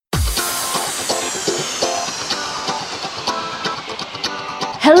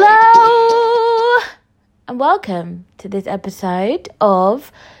and welcome to this episode of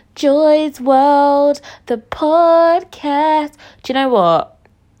Joy's World, the podcast. Do you know what?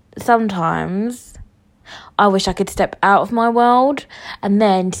 Sometimes I wish I could step out of my world and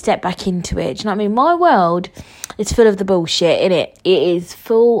then step back into it. Do you know what I mean? My world is full of the bullshit, innit? It is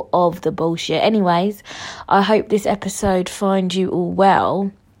full of the bullshit. Anyways, I hope this episode finds you all well.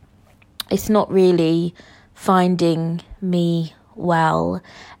 It's not really finding me well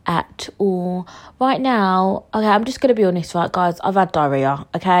at all right now. Okay, I'm just gonna be honest, right, guys? I've had diarrhea.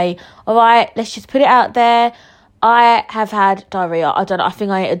 Okay, all right, let's just put it out there. I have had diarrhea. I don't know, I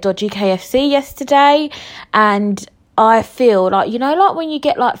think I ate a dodgy KFC yesterday, and I feel like, you know, like when you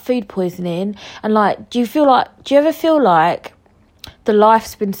get like food poisoning and like, do you ever feel like the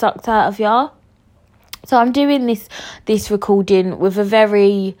life's been sucked out of you? So I'm doing this recording with a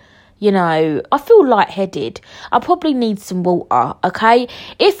very, you know, I feel lightheaded. I probably need some water, okay?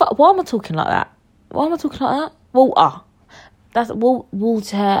 Why am I talking like that? Water. That's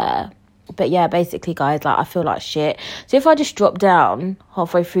water. But yeah, basically, guys, like, I feel like shit. So if I just drop down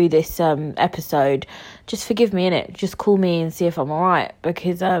halfway through this episode, just forgive me, innit? Just call me and see if I'm alright,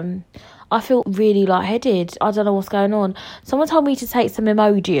 because I feel really lightheaded. I don't know what's going on. Someone told me to take some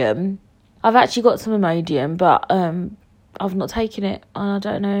Imodium. I've actually got some Imodium, but I've not taken it, and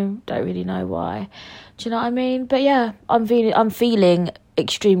I don't really know why. Do you know what I mean? But yeah, I'm feeling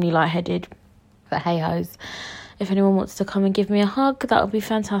extremely lightheaded. But hey hoes, if anyone wants to come and give me a hug, that would be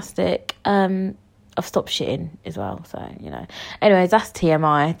fantastic. I've stopped shitting as well, so you know. Anyways, that's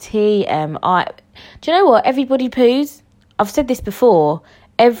TMI. Do you know what? Everybody poos. I've said this before.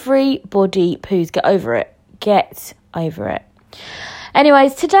 Everybody poos. Get over it. Get over it.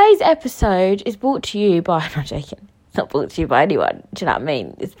 Anyways, today's episode is brought to you by. I'm not joking. It's not brought to you by anyone. Do you know what I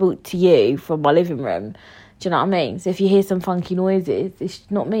mean? It's brought to you from my living room. Do you know what I mean? So if you hear some funky noises, it's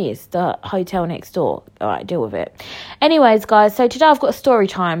not me. It's the hotel next door. All right, deal with it. Anyways, guys, so today I've got a story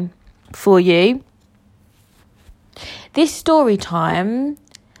time for you. This story time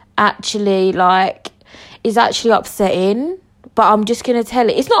actually, is actually upsetting. But I'm just going to tell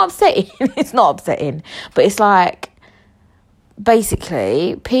it. It's not upsetting. It's not upsetting. But it's like,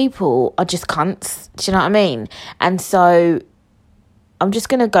 basically, people are just cunts. Do you know what I mean? And so I'm just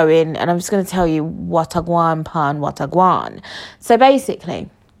going to go in and I'm just going to tell you what I want. So basically,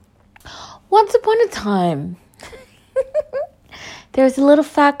 once upon a time, there was a little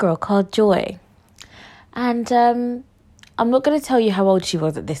fat girl called Joy. And I'm not going to tell you how old she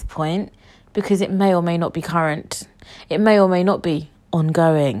was at this point, because it may or may not be current. It may or may not be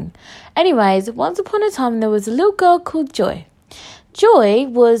ongoing. Anyways, once upon a time, there was a little girl called Joy. Joy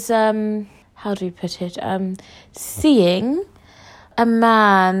was, how do we put it, seeing a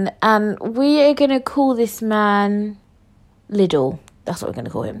man, and we are going to call this man Liddle. That's what we're going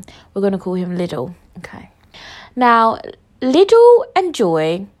to call him. We're going to call him Liddle. Okay. Now, Liddle and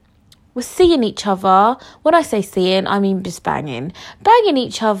Joy were seeing each other. When I say seeing, I mean just banging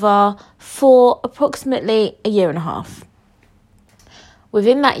each other for approximately a year and a half.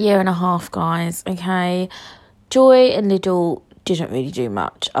 Within that year and a half, guys, okay, Joy and Liddle didn't really do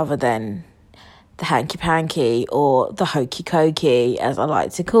much other than the hanky-panky, or the hokey-cokey, as I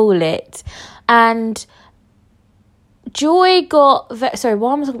like to call it. And Joy got... Sorry,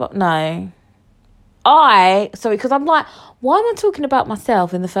 what am I talking about? No. Because I'm like, why am I talking about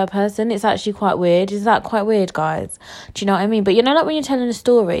myself in the third person? It's actually quite weird. Is that quite weird, guys? Do you know what I mean? But you know, like when you're telling a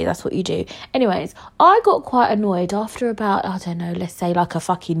story, that's what you do. Anyways, I got quite annoyed after about, I don't know, let's say like a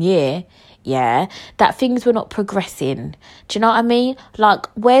fucking year, yeah, that things were not progressing. Do you know what I mean? Like,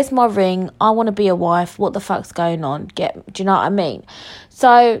 where's my ring? I want to be a wife. What the fuck's going on? Do you know what I mean?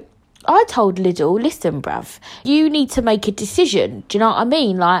 So I told Liddle, listen, bruv, you need to make a decision. Do you know what I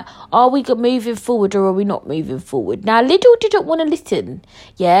mean? Like, are we moving forward or are we not moving forward? Now, Liddle didn't want to listen,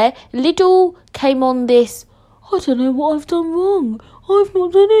 yeah? Liddle came on this, I don't know what I've done wrong. I've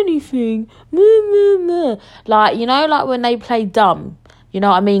not done anything. Like, you know, like when they play dumb. You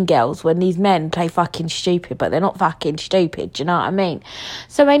know what I mean, girls? When these men play fucking stupid, but they're not fucking stupid. Do you know what I mean?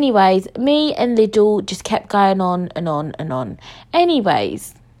 So anyways, me and Liddle just kept going on and on and on.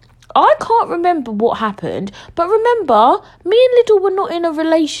 Anyways, I can't remember what happened, but remember, me and Liddle were not in a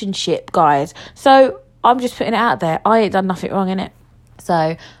relationship, guys. So I'm just putting it out there. I ain't done nothing wrong, innit?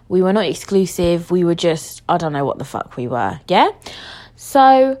 So we were not exclusive. We were just, I don't know what the fuck we were, yeah?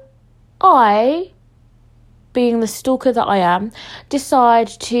 So I, being the stalker that I am, decide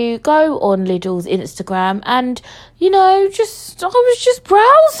to go on Liddle's Instagram and, you know, I was just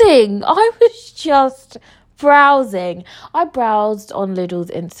browsing. I browsed on Liddle's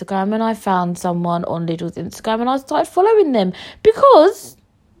Instagram and I found someone on Liddle's Instagram and I started following them because,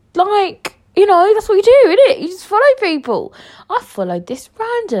 like, that's what you do, innit? You just follow people. I followed this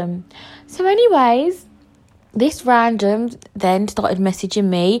random. So anyways, this random then started messaging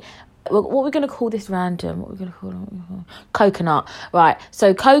me. What we're going to call this random? What we're going to call it? Coconut. Right.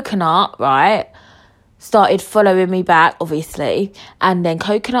 So Coconut, right, started following me back, obviously. And then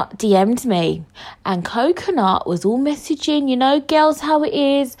Coconut DM'd me. And Coconut was all messaging, girls, how it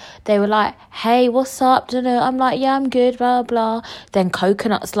is. They were like, hey, what's up? Dunno. I'm like, yeah, I'm good, blah, blah. Then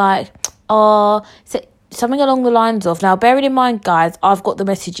Coconut's like, so something along the lines of, now bearing in mind, guys, I've got the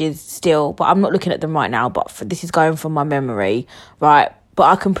messages still, but I'm not looking at them right now, but this is going from my memory, right? But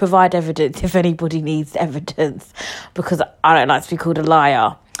I can provide evidence if anybody needs evidence, because I don't like to be called a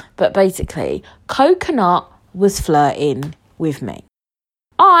liar. But basically, Coconut was flirting with me.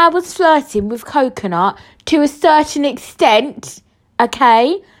 I was flirting with Coconut to a certain extent,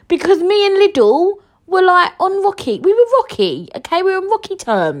 okay? Because me and Lidl were like on rocky. We were rocky, okay? We were on rocky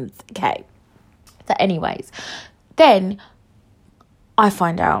terms, okay? So anyways, then I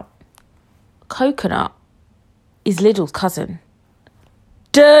find out Coconut is Lidl's cousin.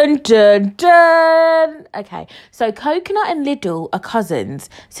 Dun, dun, dun. Okay, so Coconut and Lidl are cousins.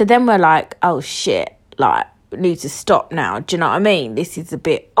 So then we're like, oh, shit. Like, we need to stop now. Do you know what I mean? This is a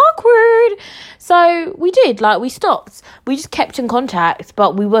bit awkward. So we did. Like, we stopped. We just kept in contact.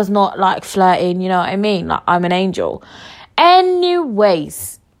 But we was not, like, flirting. You know what I mean? Like, I'm an angel.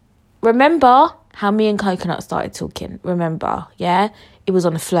 Anyways, remember how me and Coconut started talking? Remember, yeah? It was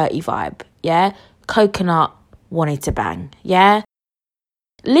on a flirty vibe, yeah? Coconut wanted to bang, yeah?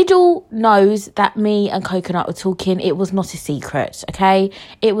 Lidl knows that me and Coconut were talking. It was not a secret, okay?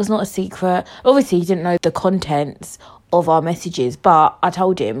 It was not a secret. Obviously, he didn't know the contents of our messages, but I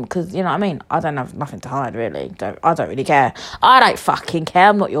told him because, you know what I mean? I don't have nothing to hide, really. I don't really care. I don't fucking care.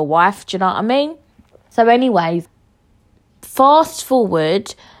 I'm not your wife. Do you know what I mean? So anyways, fast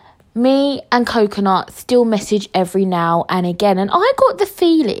forward, me and Coconut still message every now and again. And I got the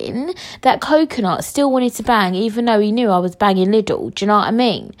feeling that Coconut still wanted to bang, even though he knew I was banging Lidl. Do you know what I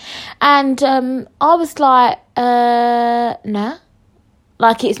mean? And I was like, nah.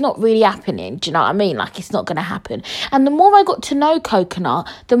 Like, it's not really happening. Do you know what I mean? Like, it's not going to happen. And the more I got to know Coconut,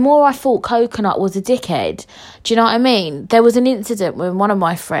 the more I thought Coconut was a dickhead. Do you know what I mean? There was an incident with one of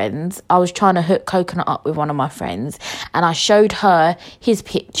my friends. I was trying to hook Coconut up with one of my friends. And I showed her his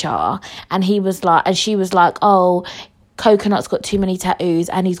picture. And he was like, and she was like, oh, Coconut's got too many tattoos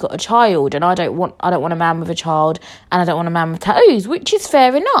and he's got a child. And I don't want a man with a child. And I don't want a man with tattoos, which is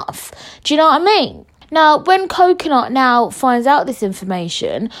fair enough. Do you know what I mean? Now, when Coconut now finds out this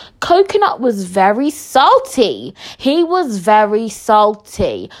information, Coconut was very salty. He was very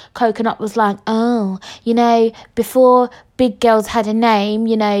salty. Coconut was like, oh, before big girls had a name,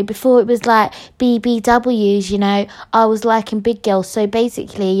 before it was like BBWs, I was liking big girls. So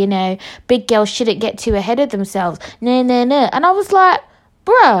basically, big girls shouldn't get too ahead of themselves. No. And I was like,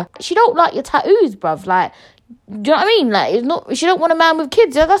 bruh, she don't like your tattoos, bruv. Like, do you know what I mean? Like, it's not. She don't want a man with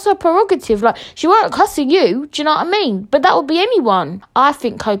kids. That's her prerogative. Like, she won't cussing you. Do you know what I mean? But that would be anyone. I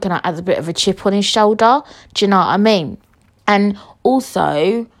think Coconut has a bit of a chip on his shoulder. Do you know what I mean? And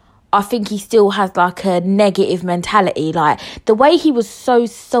also, I think he still has like a negative mentality. Like, the way he was so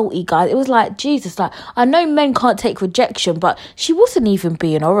salty, guys, it was like, Jesus, like, I know men can't take rejection, but she wasn't even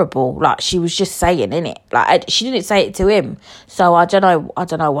being horrible. Like, she was just saying, innit? Like, she didn't say it to him. So I don't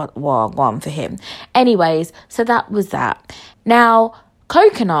know what one for him. Anyways, so that was that. Now,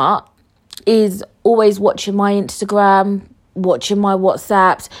 Coconut is always watching my Instagram, watching my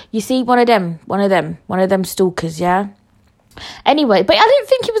WhatsApps. You see, one of them stalkers, yeah? Anyway, but I didn't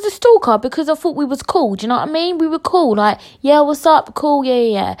think he was a stalker because I thought we was cool. Do you know what I mean? We were cool. Like, yeah, what's up? Cool,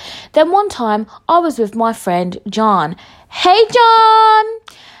 yeah. Then one time I was with my friend John. Hey, John!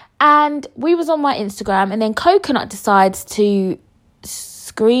 And we was on my Instagram, and then Coconut decides to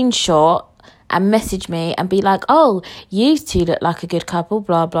screenshot and message me and be like, oh, you two look like a good couple,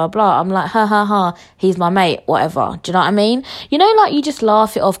 blah, blah, blah. I'm like, ha, he's my mate, whatever. Do you know what I mean? Like, you just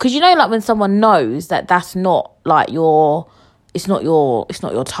laugh it off. Because like when someone knows that that's not like it's not your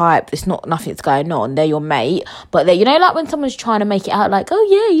type, it's not, nothing's going on, they're your mate, but they, like when someone's trying to make it out like, oh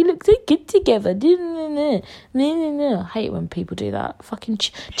yeah, you look so good together. I hate when people do that. Fucking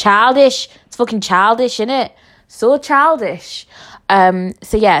childish. It's fucking childish, innit? So childish.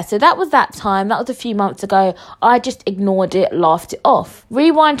 So that was that time. That was a few months ago. I just ignored it, laughed it off.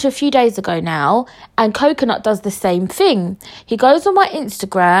 Rewind to a few days ago now, and Coconut does the same thing. He goes on my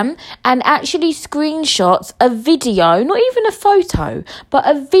Instagram and actually screenshots a video, not even a photo, but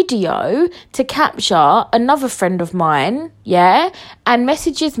a video to capture another friend of mine, yeah, and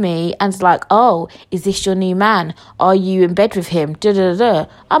messages me and's like, oh, is this your new man? Are you in bed with him?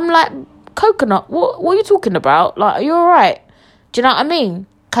 I'm like, Coconut, what are you talking about? Like, are you all right? Do you know what I mean?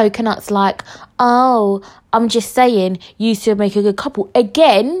 Coconut's like, oh, I'm just saying, you two make a good couple.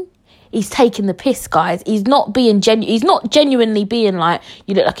 Again, he's taking the piss, guys. He's not being He's not genuinely being like,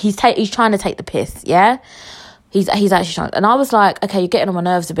 you look like he's trying to take the piss, yeah? He's actually trying. And I was like, okay, you're getting on my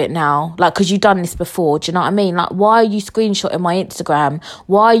nerves a bit now. Like, because you've done this before. Do you know what I mean? Like, why are you screenshotting my Instagram?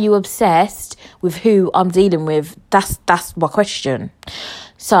 Why are you obsessed with who I'm dealing with? That's my question.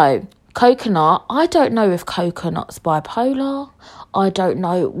 So, Coconut, I don't know if Coconut's bipolar. I don't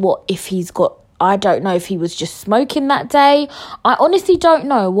know I don't know if he was just smoking that day. I honestly don't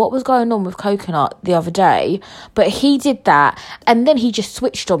know what was going on with Coconut the other day. But he did that. And then he just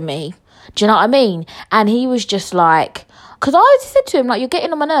switched on me. Do you know what I mean? And he was just like, because I said to him, like, you're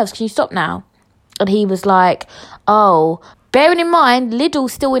getting on my nerves. Can you stop now? And he was like, oh, bearing in mind,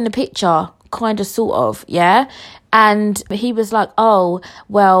 Lidl's still in the picture, kind of, sort of, yeah? And he was like, oh,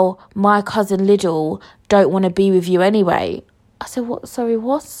 well, my cousin Lidl don't want to be with you anyway. I said, what? Sorry,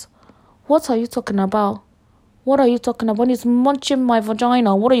 what? What are you talking about? What are you talking about? He's munching my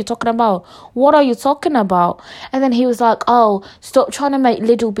vagina. What are you talking about? What are you talking about? And then he was like, oh, stop trying to make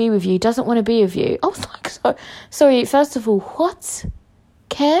Lidl be with you. He doesn't want to be with you. I was like, sorry, first of all, what?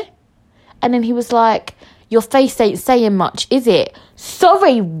 Care? And then he was like, your face ain't saying much, is it?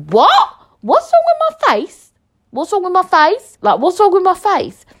 Sorry, what? What's wrong with my face? What's wrong with my face? Like, what's wrong with my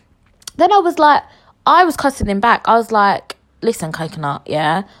face? Then I was cussing him back. I was like, listen, Coconut,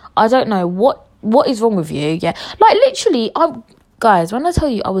 yeah? I don't know what is wrong with you, yeah? Like, literally, guys, when I tell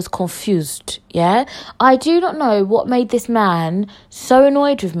you I was confused, yeah? I do not know what made this man so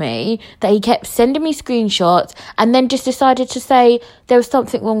annoyed with me that he kept sending me screenshots and then just decided to say there was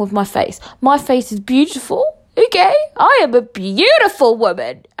something wrong with my face. My face is beautiful, okay? I am a beautiful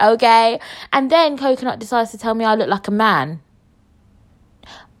woman, okay? And then Coconut decides to tell me I look like a man.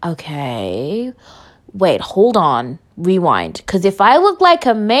 Okay. Wait, hold on. Rewind. Because if I look like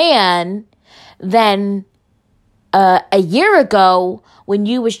a man, then a year ago when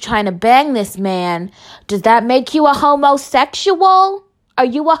you was trying to bang this man, does that make you a homosexual? Are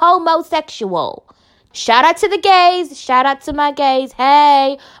you a homosexual? Shout out to the gays. Shout out to my gays.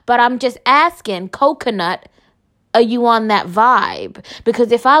 Hey, but I'm just asking, Coconut, are you on that vibe?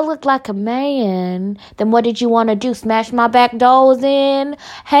 Because if I look like a man, then what did you want to do? Smash my back doors in?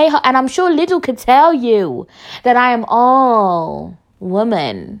 Hey, and I'm sure Lidl could tell you that I am all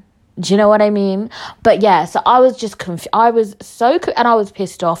woman. Do you know what I mean? But yeah, so I was just confused. I was so and I was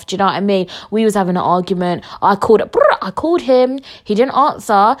pissed off. Do you know what I mean? We was having an argument. I called him. He didn't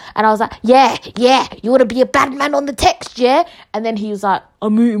answer. And I was like, yeah, you want to be a bad man on the text, yeah? And then he was like,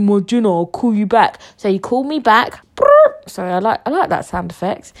 I'm eating my dinner. I'll call you back. So he called me back. Sorry, I like that sound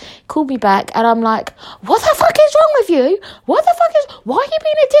effect. Called me back and I'm like, what the fuck is wrong with you? Why are you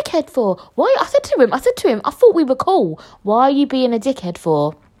being a dickhead for? I said to him, I thought we were cool. Why are you being a dickhead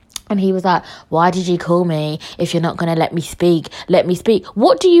for? And he was like, why did you call me if you're not going to let me speak? Let me speak.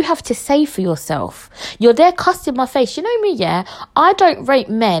 What do you have to say for yourself? You're there cussing my face. You know me, yeah? I don't rate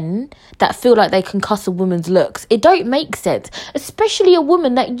men that feel like they can cuss a woman's looks. It don't make sense. Especially a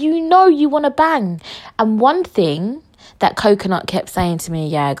woman that you know you want to bang. And one thing that Coconut kept saying to me,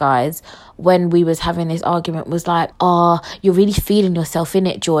 yeah, guys, when we was having this argument was like, oh, you're really feeling yourself,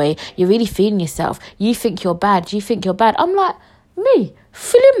 innit, Joy? You're really feeling yourself. You think you're bad. I'm like, me?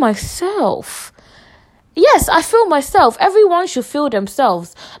 Feeling myself? Yes, I feel myself. Everyone should feel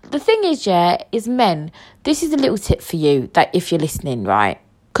themselves. The thing is, yeah, is men. This is a little tip for you that if you're listening, right?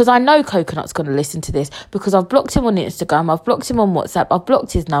 Because I know Coconut's going to listen to this because I've blocked him on Instagram, I've blocked him on WhatsApp, I've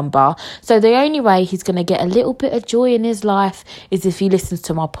blocked his number. So the only way he's going to get a little bit of joy in his life is if he listens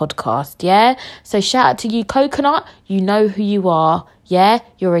to my podcast, yeah? So shout out to you, Coconut. You know who you are, yeah?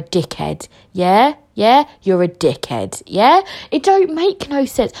 You're a dickhead, yeah? Yeah, you're a dickhead, yeah? It don't make no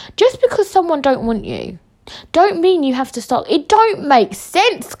sense. Just because someone don't want you, don't mean you have to start. It don't make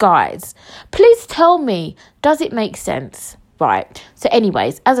sense, guys. Please tell me, does it make sense? Right. So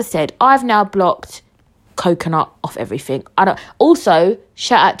anyways, as I said, I've now blocked Coconut off everything. Also,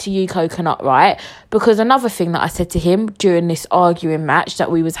 shout out to you, Coconut, right? Because another thing that I said to him during this arguing match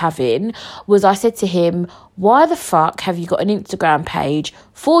that we was having was I said to him, why the fuck have you got an Instagram page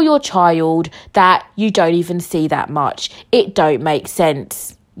for your child that you don't even see that much? It don't make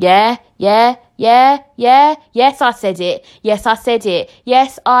sense. Yeah. Yes, I said it. Yes, I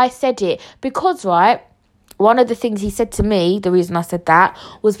said it. Because, right, one of the things he said to me, the reason I said that,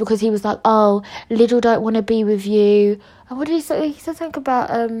 was because he was like, oh, Lidl don't want to be with you. And what did he say? He said something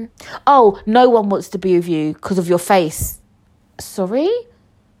about, no one wants to be with you because of your face. Sorry?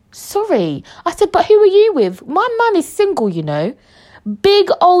 I said, but who are you with? My man is single, you know. big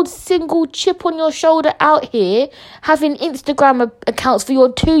old single chip on your shoulder out here having Instagram accounts for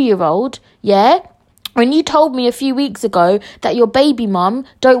your 2-year-old, yeah? When you told me a few weeks ago that your baby mum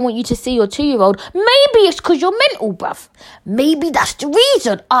don't want you to see your 2-year-old, maybe it's because you're mental, bruv. Maybe that's the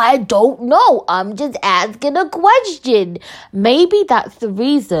reason. I don't know. I'm just asking a question. Maybe that's the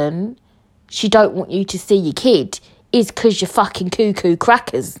reason she don't want you to see your kid, is because you're fucking cuckoo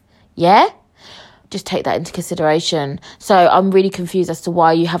crackers, yeah? Just take that into consideration. So I'm really confused as to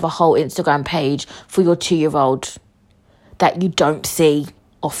why you have a whole Instagram page for your 2-year-old that you don't see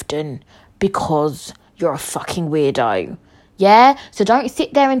often because you're a fucking weirdo. Yeah? So don't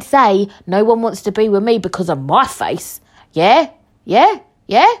sit there and say no one wants to be with me because of my face. Yeah? Yeah?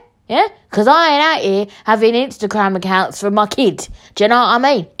 Yeah? Yeah? Because I ain't out here having Instagram accounts for my kid. Do you know what I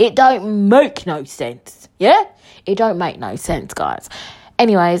mean? It don't make no sense. Yeah? It don't make no sense, guys.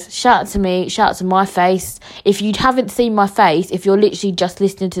 Anyways, shout out to me, shout out to my face. If you haven't seen my face, if you're literally just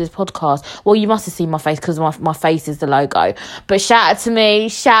listening to this podcast, well, you must have seen my face because my face is the logo. But shout out to me,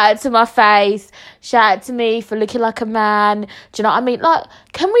 shout out to my face, shout out to me for looking like a man. Do you know what I mean? Like,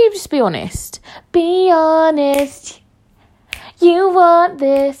 can we just be honest? Be honest. You want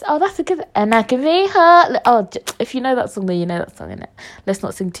this. Oh, that's a good... And I can be hurt. Oh, if you know that song, then you know that song, innit? Let's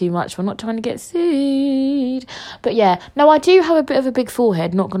not sing too much. We're not trying to get sued. But yeah. No, I do have a bit of a big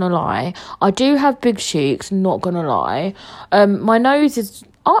forehead, not going to lie. I do have big cheeks, not going to lie. My nose is...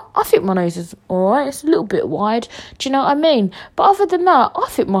 I think my nose is alright. It's a little bit wide. Do you know what I mean? But other than that, I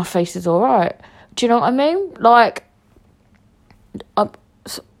think my face is alright. Do you know what I mean? Like...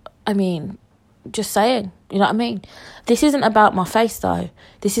 I mean... Just saying, you know what I mean? This isn't about my face, though.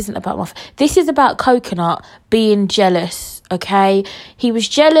 This isn't about this is about Coconut being jealous, okay? He was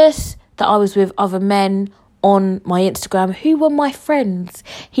jealous that I was with other men on my Instagram who were my friends.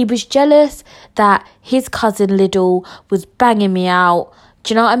 He was jealous that his cousin Lidl was banging me out.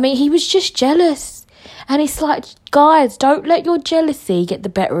 Do you know what I mean? He was just jealous. And it's like, guys, don't let your jealousy get the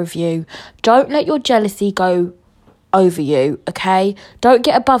better of you. Don't let your jealousy go over you, okay? Don't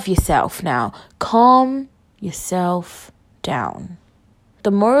get above yourself now. Calm yourself down.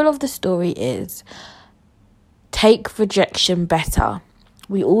 The moral of the story is take rejection better.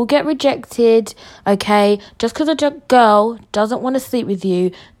 We all get rejected, okay? Just because a girl doesn't want to sleep with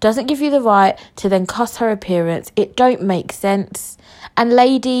you, doesn't give you the right to then cuss her appearance, it don't make sense. And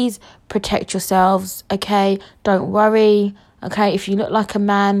ladies, protect yourselves, okay? Don't worry. Okay, if you look like a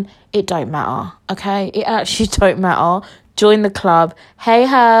man, it don't matter, okay? It actually don't matter. Join the club. Hey,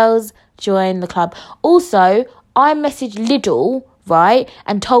 hoes, join the club. Also, I messaged Lidl, right,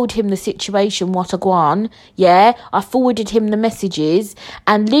 and told him the situation, what a guan, yeah? I forwarded him the messages,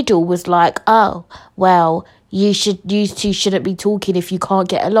 and Lidl was like, oh, well, you two shouldn't be talking if you can't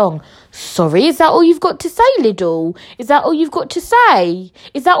get along. Sorry, is that all you've got to say, Lidl? Is that all you've got to say?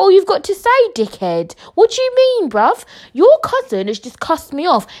 Is that all you've got to say, dickhead? What do you mean, bruv? Your cousin has just cussed me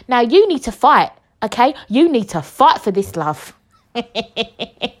off. Now you need to fight, okay? You need to fight for this love.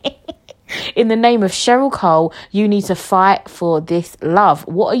 In the name of Cheryl Cole, you need to fight for this love.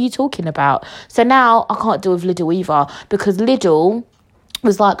 What are you talking about? So now I can't deal with Lidl either, because Lidl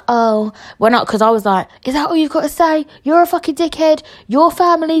was like, oh, when because I was like, is that all you've got to say? You're a fucking dickhead. Your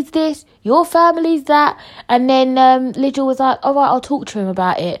family's this. Your family's that. And then Lidl was like, all right, I'll talk to him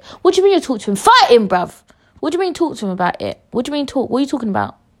about it. What do you mean you'll talk to him? Fight him, bruv. What do you mean talk to him about it? What do you mean talk? What are you talking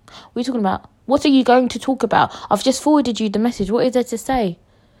about? What are you talking about? What are you going to talk about? I've just forwarded you the message. What is there to say?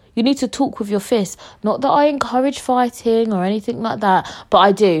 You need to talk with your fists. Not that I encourage fighting or anything like that, but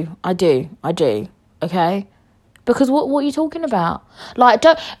I do. Okay? Because what are you talking about? Like,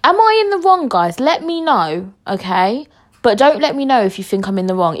 am I in the wrong, guys? Let me know, okay? But don't let me know if you think I'm in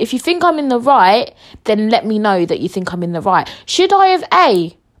the wrong. If you think I'm in the right, then let me know that you think I'm in the right. Should I have,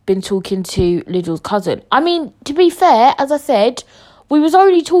 been talking to Lidl's cousin? I mean, to be fair, as I said, we was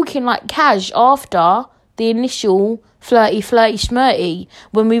only talking like cash after the initial flirty schmirty.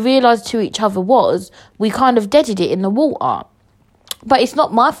 When we realised who each other was, we kind of deaded it in the water. But it's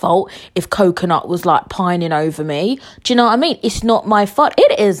not my fault if Coconut was like pining over me. Do you know what I mean? It's not my fault.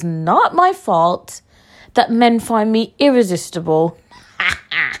 It is not my fault that men find me irresistible.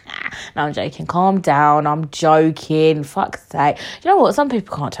 No, I'm joking. Calm down. I'm joking. Fuck's sake. You know what? Some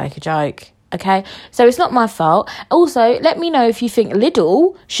people can't take a joke. Okay? So it's not my fault. Also, let me know if you think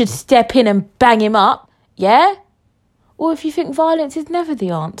Lidl should step in and bang him up. Yeah? Or if you think violence is never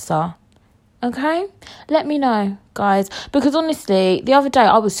the answer. Okay? Let me know, guys. Because honestly, the other day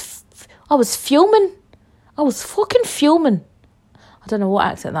I was fuming. I was fucking fuming. I don't know what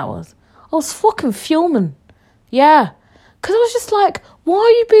accent that was. I was fucking fuming. Yeah. Because I was just like, why are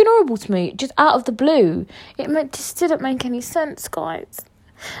you being horrible to me? Just out of the blue. It just didn't make any sense, guys.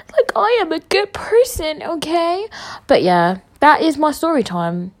 Like, I am a good person, okay? But yeah, that is my story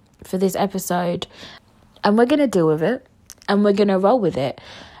time for this episode. And we're going to deal with it. And we're going to roll with it.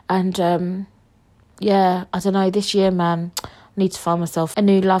 And, yeah, I don't know, this year, man, I need to find myself a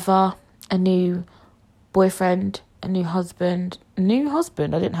new lover, a new boyfriend, a new husband.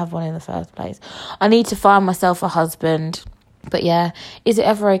 I didn't have one in the first place. I need to find myself a husband. But yeah, is it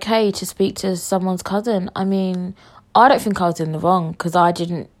ever okay to speak to someone's cousin? I mean, I don't think I was in the wrong because I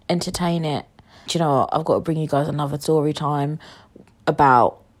didn't entertain it. Do you know what? I've got to bring you guys another story time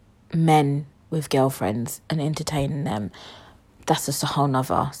about men with girlfriends and entertaining them. That's just a whole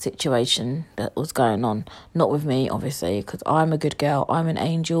nother situation that was going on. Not with me, obviously, because I'm a good girl. I'm an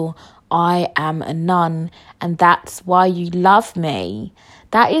angel. I am a nun. And that's why you love me.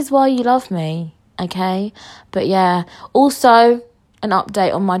 That is why you love me. Okay? But yeah. Also, an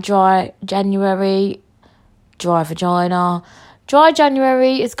update on my dry January. Dry vagina. Dry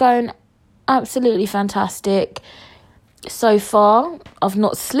January is going absolutely fantastic. So far, I've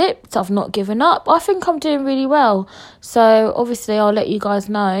not slipped, I've not given up. I think I'm doing really well. So obviously I'll let you guys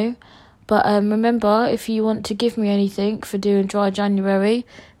know. But remember, if you want to give me anything for doing dry January,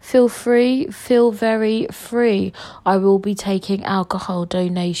 feel very free. I will be taking alcohol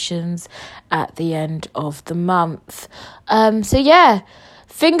donations at the end of the month. So yeah,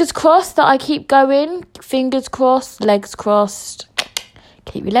 fingers crossed that I keep going. Fingers crossed, legs crossed.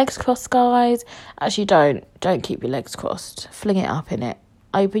 Keep your legs crossed, guys. Actually, don't keep your legs crossed. Fling it up, innit?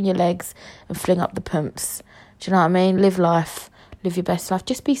 Open your legs and fling up the pumps. Do you know what I mean? Live life. Live your best life.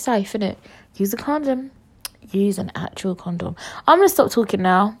 Just be safe, innit? Use a condom. Use an actual condom. I'm going to stop talking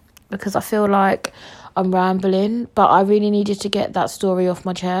now because I feel like I'm rambling. But I really needed to get that story off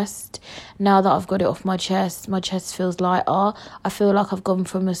my chest. Now that I've got it off my chest feels lighter. I feel like I've gone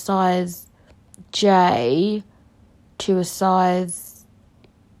from a size J to a size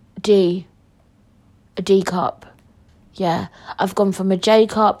D. A D cup. Yeah, I've gone from a J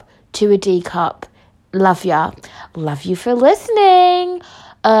cup to a D cup. Love ya. Love you for listening.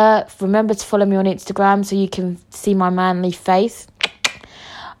 Remember to follow me on Instagram so you can see my manly face.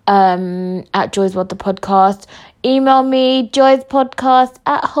 At Joy's World the Podcast. Email me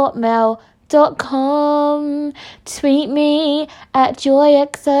joyspodcast@hotmail.com. Tweet me at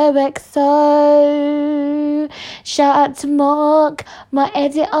joyxoxo. Shout out to Mark, my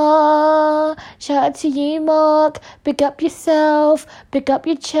editor. Shout out to you, Mark. Big up yourself, big up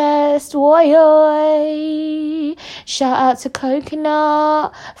your chest. Oi, oi. Shout out to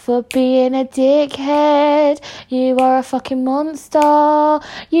Coconut for being a dickhead. You are a fucking monster.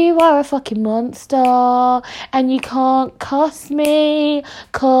 You are a fucking monster. And you can't cuss me,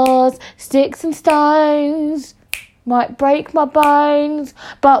 cause sticks and stones might break my bones,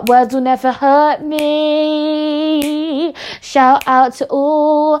 but words will never hurt me. Shout out to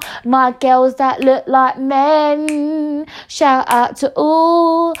all my girls that look like men. Shout out to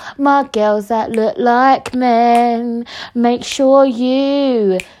all my girls that look like men. Make sure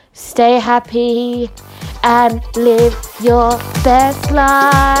you stay happy and live your best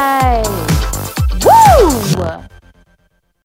life. Woo!